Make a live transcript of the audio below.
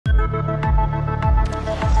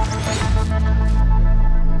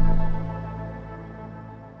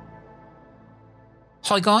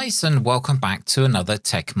Hi guys, and welcome back to another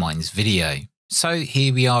Tech Minds video. So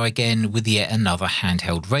here we are again with yet another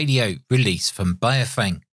handheld radio released from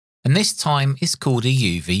Baofeng, and this time it's called a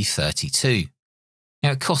UV32.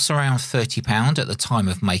 Now it costs around £30 at the time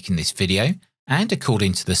of making this video, and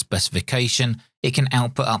according to the specification, it can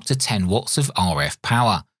output up to 10 watts of RF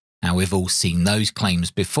power. Now we've all seen those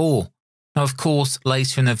claims before. Now of course,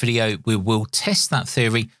 later in the video we will test that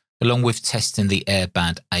theory along with testing the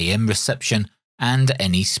airband AM reception and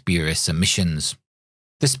any spurious emissions.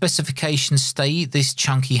 The specifications state this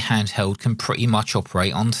chunky handheld can pretty much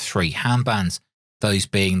operate on 3 handbands, those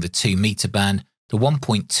being the 2 meter band, the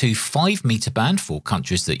 1.25 meter band for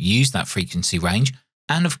countries that use that frequency range,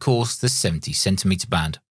 and of course the 70 centimeter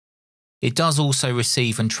band. It does also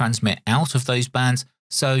receive and transmit out of those bands,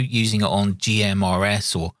 so using it on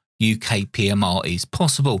GMRS or UK PMR is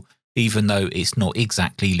possible, even though it's not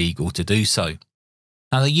exactly legal to do so.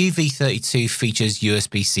 Now the UV32 features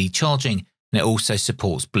USB-C charging, and it also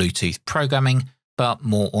supports Bluetooth programming, but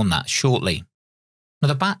more on that shortly. Now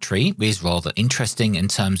the battery is rather interesting in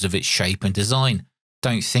terms of its shape and design.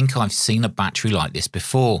 Don't think I've seen a battery like this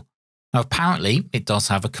before. Now apparently it does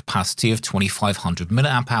have a capacity of 2500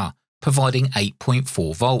 mAh, providing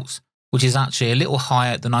 8.4 volts, which is actually a little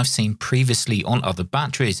higher than I've seen previously on other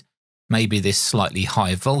batteries. Maybe this slightly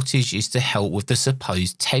higher voltage is to help with the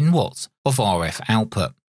supposed 10 watts of RF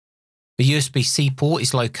output. The USB-C port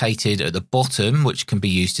is located at the bottom, which can be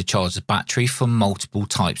used to charge the battery from multiple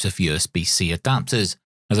types of USB-C adapters.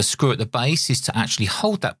 Now the screw at the base is to actually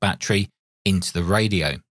hold that battery into the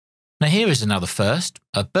radio. Now here is another first,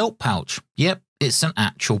 a belt pouch. Yep, it's an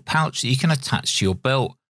actual pouch that you can attach to your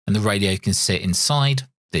belt, and the radio can sit inside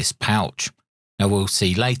this pouch. Now we'll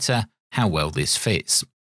see later how well this fits.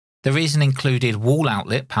 There is an included wall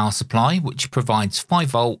outlet power supply which provides 5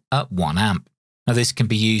 volt at 1 amp. Now this can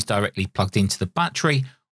be used directly plugged into the battery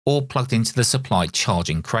or plugged into the supplied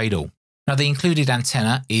charging cradle. Now the included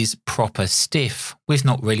antenna is proper stiff with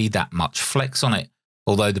not really that much flex on it,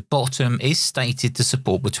 although the bottom is stated to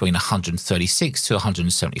support between 136 to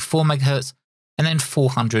 174 MHz and then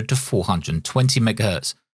 400 to 420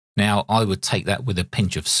 MHz. Now I would take that with a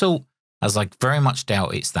pinch of salt, as I very much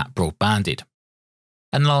doubt it's that broadbanded.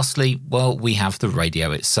 And lastly, well, we have the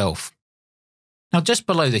radio itself. Now just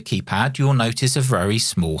below the keypad you'll notice a very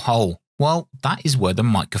small hole. Well, that is where the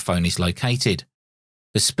microphone is located.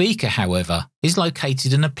 The speaker, however, is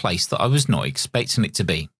located in a place that I was not expecting it to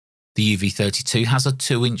be. The UV32 has a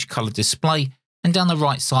 2-inch colour display, and down the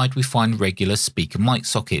right side we find regular speaker mic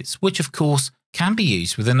sockets, which of course can be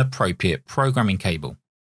used with an appropriate programming cable.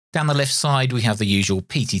 Down the left side we have the usual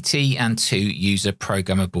PTT and 2 user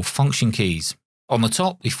programmable function keys. On the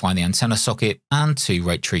top we find the antenna socket and 2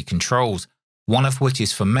 rate tree controls, one of which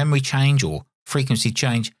is for memory change or frequency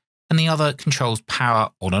change, and the other controls power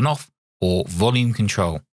on and off or volume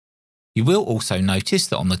control. You will also notice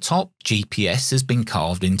that on the top GPS has been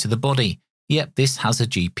carved into the body. Yep, this has a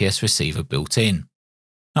GPS receiver built in.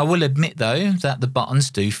 I will admit though that the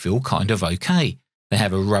buttons do feel kind of okay. They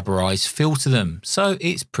have a rubberized feel to them, so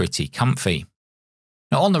it's pretty comfy.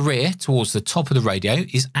 Now on the rear, towards the top of the radio,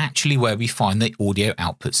 is actually where we find the audio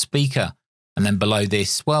output speaker. And then below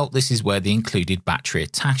this, well, this is where the included battery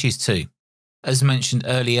attaches to. As mentioned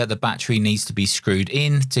earlier, the battery needs to be screwed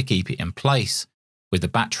in to keep it in place. With the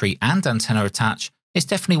battery and antenna attached, it's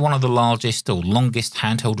definitely one of the largest or longest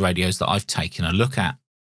handheld radios that I've taken a look at.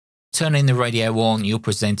 Turning the radio on, you're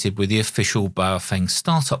presented with the official Baofeng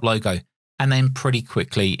startup logo, and then pretty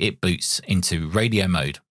quickly it boots into radio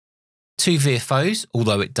mode. 2 VFOs,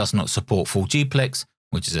 although it does not support full duplex,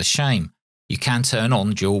 which is a shame. You can turn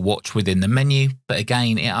on dual watch within the menu, but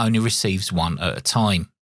again it only receives 1 at a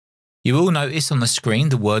time. You will notice on the screen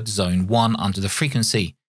the word Zone 1 under the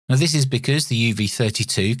frequency. Now this is because the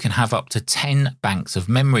UV32 can have up to 10 banks of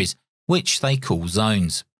memories, which they call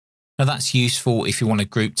zones. Now that's useful if you want to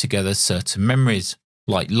group together certain memories,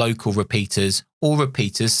 like local repeaters or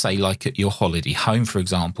repeaters say like at your holiday home for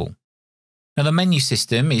example. Now the menu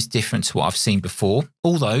system is different to what I've seen before,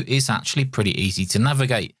 although it's actually pretty easy to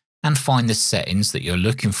navigate and find the settings that you're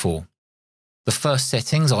looking for. The first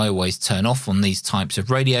settings I always turn off on these types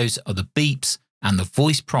of radios are the beeps and the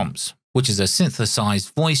voice prompts, which is a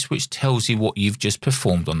synthesized voice which tells you what you've just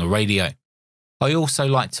performed on the radio. I also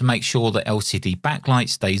like to make sure that LCD backlight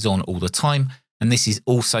stays on all the time, and this is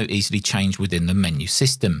also easily changed within the menu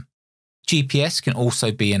system. GPS can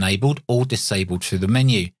also be enabled or disabled through the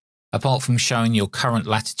menu. Apart from showing your current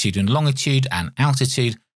latitude and longitude and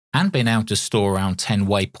altitude and being able to store around 10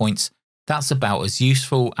 waypoints, that's about as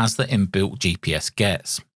useful as the inbuilt GPS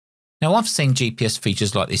gets. Now I've seen GPS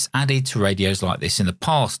features like this added to radios like this in the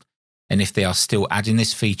past, and if they are still adding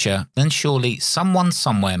this feature, then surely someone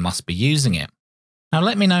somewhere must be using it. Now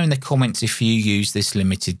let me know in the comments if you use this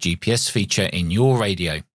limited GPS feature in your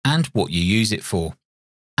radio and what you use it for.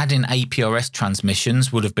 Adding APRS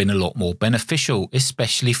transmissions would have been a lot more beneficial,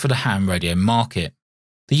 especially for the ham radio market.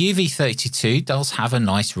 The UV32 does have a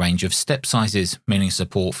nice range of step sizes, meaning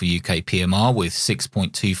support for UK PMR with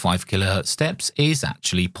 6.25 kHz steps is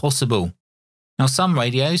actually possible. Now some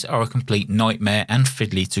radios are a complete nightmare and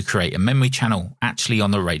fiddly to create a memory channel actually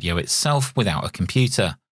on the radio itself without a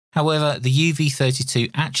computer. However, the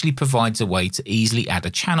UV32 actually provides a way to easily add a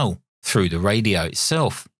channel through the radio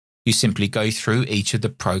itself. You simply go through each of the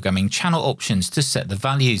programming channel options to set the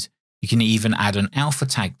values. You can even add an alpha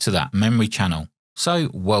tag to that memory channel. So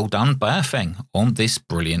well done Baofeng on this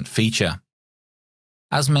brilliant feature.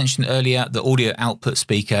 As mentioned earlier, the audio output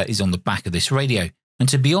speaker is on the back of this radio, and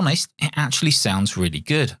to be honest, it actually sounds really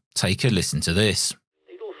good. Take a listen to this.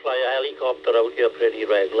 They do fly a helicopter out here pretty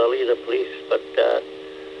regularly, the police, but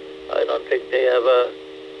I don't think they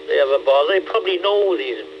ever bother. They probably know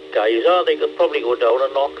these guys are. They could probably go down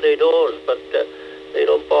and knock their doors, but they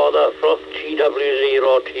don't bother. From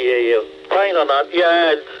GW0TAU. Fine on that.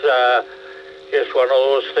 Yeah, it's just one of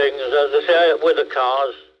those things, as I say, with the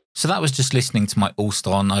cars. So that was just listening to my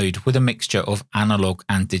All-Star node with a mixture of analog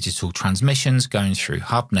and digital transmissions going through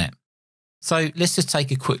HubNet. So let's just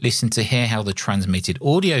take a quick listen to hear how the transmitted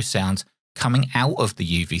audio sounds coming out of the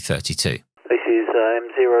UV32. This is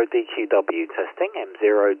M0DQW testing,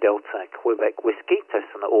 M0 Delta Quebec Whiskey,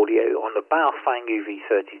 testing the audio on the Baofeng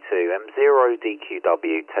UV32,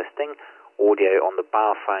 M0DQW testing, audio on the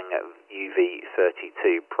Baofeng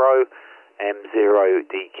UV32 Pro,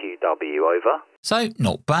 M0DQW, over. So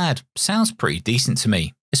not bad, sounds pretty decent to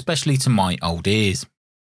me, especially to my old ears.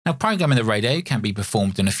 Now programming the radio can be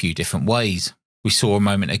performed in a few different ways. We saw a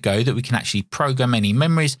moment ago that we can actually program any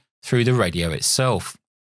memories through the radio itself.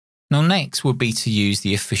 Now next would be to use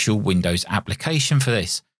the official Windows application for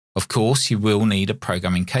this. Of course you will need a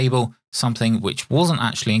programming cable, something which wasn't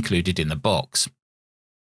actually included in the box.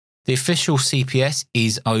 The official CPS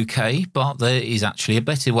is okay, but there is actually a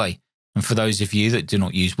better way. And for those of you that do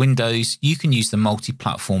not use Windows, you can use the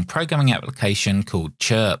multi-platform programming application called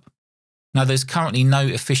Chirp. Now there's currently no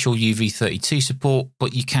official UV32 support,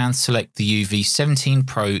 but you can select the UV17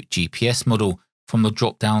 Pro GPS model from the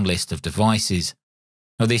drop-down list of devices.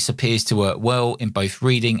 Now this appears to work well in both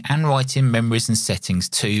reading and writing memories and settings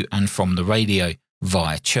to and from the radio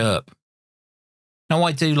via Chirp. Now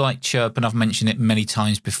I do like Chirp, and I've mentioned it many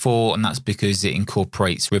times before, and that's because it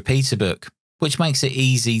incorporates repeater book, which makes it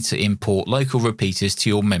easy to import local repeaters to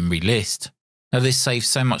your memory list. Now this saves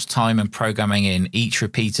so much time in programming in each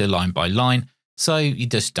repeater line by line, so you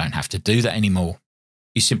just don't have to do that anymore.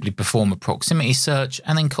 You simply perform a proximity search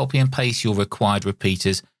and then copy and paste your required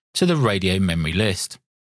repeaters to the radio memory list.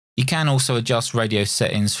 You can also adjust radio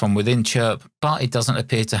settings from within Chirp, but it doesn't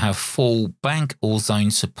appear to have full bank or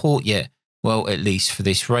zone support yet, well at least for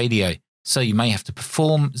this radio, so you may have to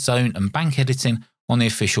perform zone and bank editing on the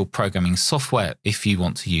official programming software if you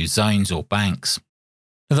want to use zones or banks.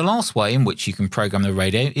 Now, the last way in which you can program the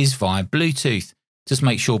radio is via Bluetooth. Just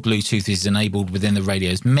make sure Bluetooth is enabled within the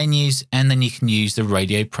radio's menus, and then you can use the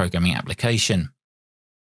radio programming application.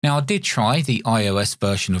 Now I did try the iOS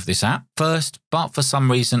version of this app first, but for some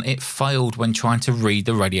reason it failed when trying to read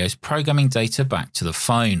the radio's programming data back to the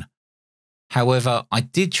phone. However, I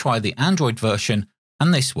did try the Android version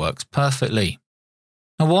and this works perfectly.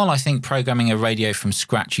 Now, while I think programming a radio from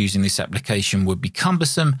scratch using this application would be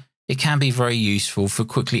cumbersome, it can be very useful for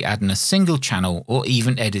quickly adding a single channel or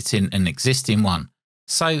even editing an existing one,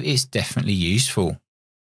 so it's definitely useful.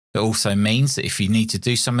 It also means that if you need to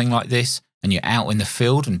do something like this and you're out in the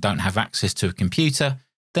field and don't have access to a computer,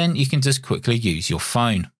 then you can just quickly use your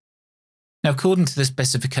phone. Now, according to the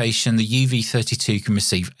specification, the UV32 can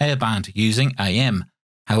receive airband using AM.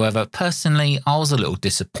 However, personally, I was a little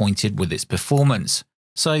disappointed with its performance.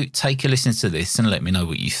 So take a listen to this and let me know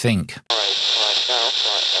what you think.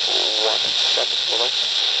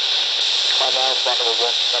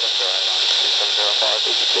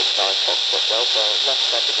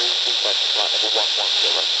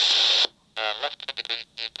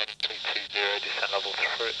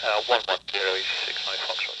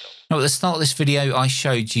 Now at the start of this video I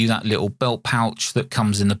showed you that little belt pouch that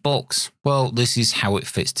comes in the box. Well, this is how it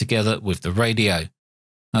fits together with the radio.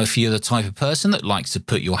 Now if you're the type of person that likes to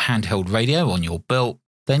put your handheld radio on your belt,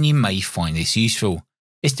 then you may find this useful.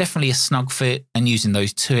 It's definitely a snug fit, and using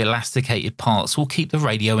those two elasticated parts will keep the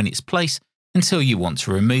radio in its place until you want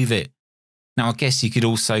to remove it. Now I guess you could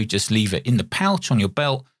also just leave it in the pouch on your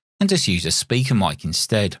belt and just use a speaker mic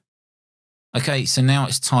instead. Okay, so now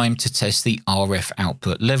it's time to test the RF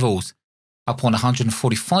output levels. Up on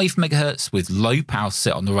 145 MHz with low power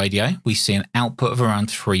set on the radio, we see an output of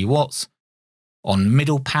around 3 watts. On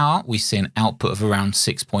middle power, we see an output of around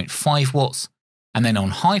 6.5 watts. And then on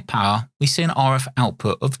high power, we see an RF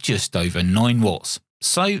output of just over 9 watts.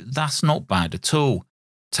 So that's not bad at all.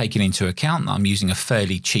 Taking into account that I'm using a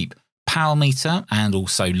fairly cheap power meter and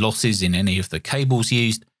also losses in any of the cables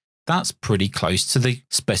used, that's pretty close to the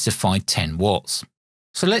specified 10 watts.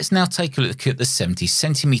 So let's now take a look at the 70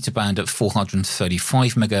 centimeter band at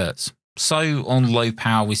 435 MHz. So on low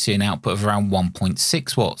power, we see an output of around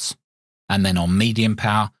 1.6 watts. And then on medium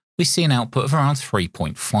power, we see an output of around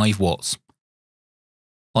 3.5 watts.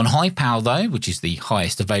 On high power though, which is the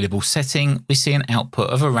highest available setting, we see an output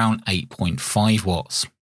of around 8.5 watts.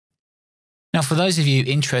 Now for those of you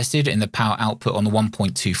interested in the power output on the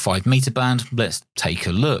 1.25 meter band, let's take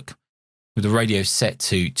a look. With the radio set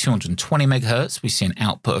to 220 MHz, we see an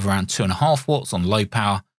output of around 2.5 watts on low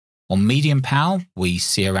power. On medium power, we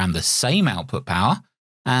see around the same output power,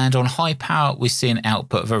 and on high power, we see an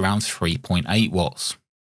output of around 3.8 watts.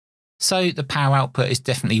 So the power output is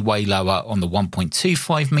definitely way lower on the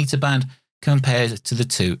 1.25 meter band compared to the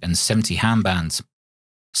 2 and 70 ham bands.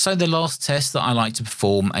 So the last test that I like to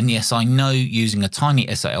perform, and yes, I know using a tiny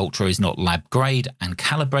SA Ultra is not lab grade and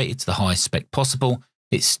calibrated to the highest spec possible,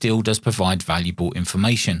 it still does provide valuable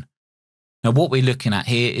information. Now what we're looking at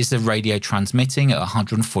here is the radio transmitting at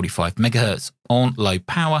 145 MHz on low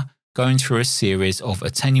power, going through a series of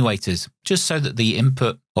attenuators, just so that the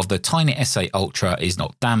input of the tiny SA Ultra is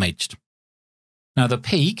not damaged. Now the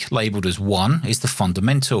peak, labelled as 1, is the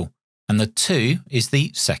fundamental, and the 2 is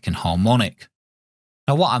the second harmonic.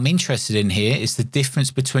 Now what I'm interested in here is the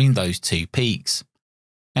difference between those two peaks.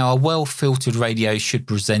 Now a well-filtered radio should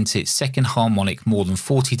present its second harmonic more than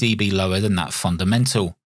 40 dB lower than that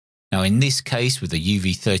fundamental. Now in this case with the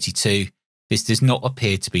UV32, this does not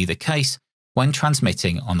appear to be the case when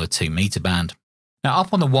transmitting on the 2 meter band. Now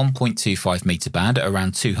up on the 1.25 meter band at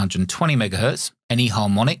around 220 MHz, any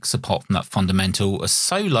harmonics apart from that fundamental are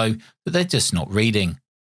so low that they're just not reading.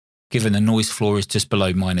 Given the noise floor is just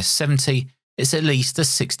below -70, it's at least a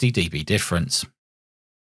 60 dB difference.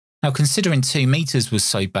 Now considering 2 meters was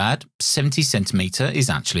so bad, 70 centimeter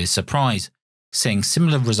is actually a surprise, seeing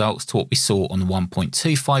similar results to what we saw on the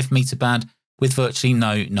 1.25 meter band with virtually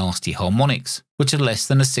no nasty harmonics, which are less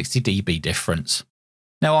than a 60 dB difference.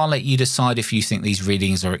 Now I'll let you decide if you think these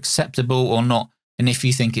readings are acceptable or not, and if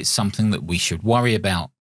you think it's something that we should worry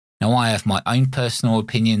about. Now I have my own personal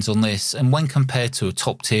opinions on this, and when compared to a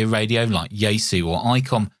top tier radio like Yaesu or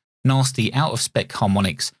ICOM, nasty out of spec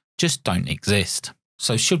harmonics just don't exist.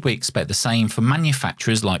 So should we expect the same from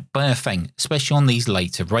manufacturers like Baofeng, especially on these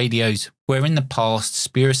later radios, where in the past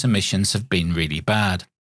spurious emissions have been really bad?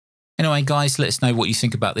 Anyway guys, let us know what you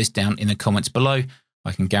think about this down in the comments below.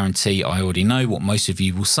 I can guarantee I already know what most of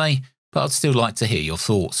you will say, but I'd still like to hear your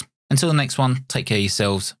thoughts. Until the next one, take care of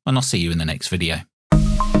yourselves, and I'll see you in the next video.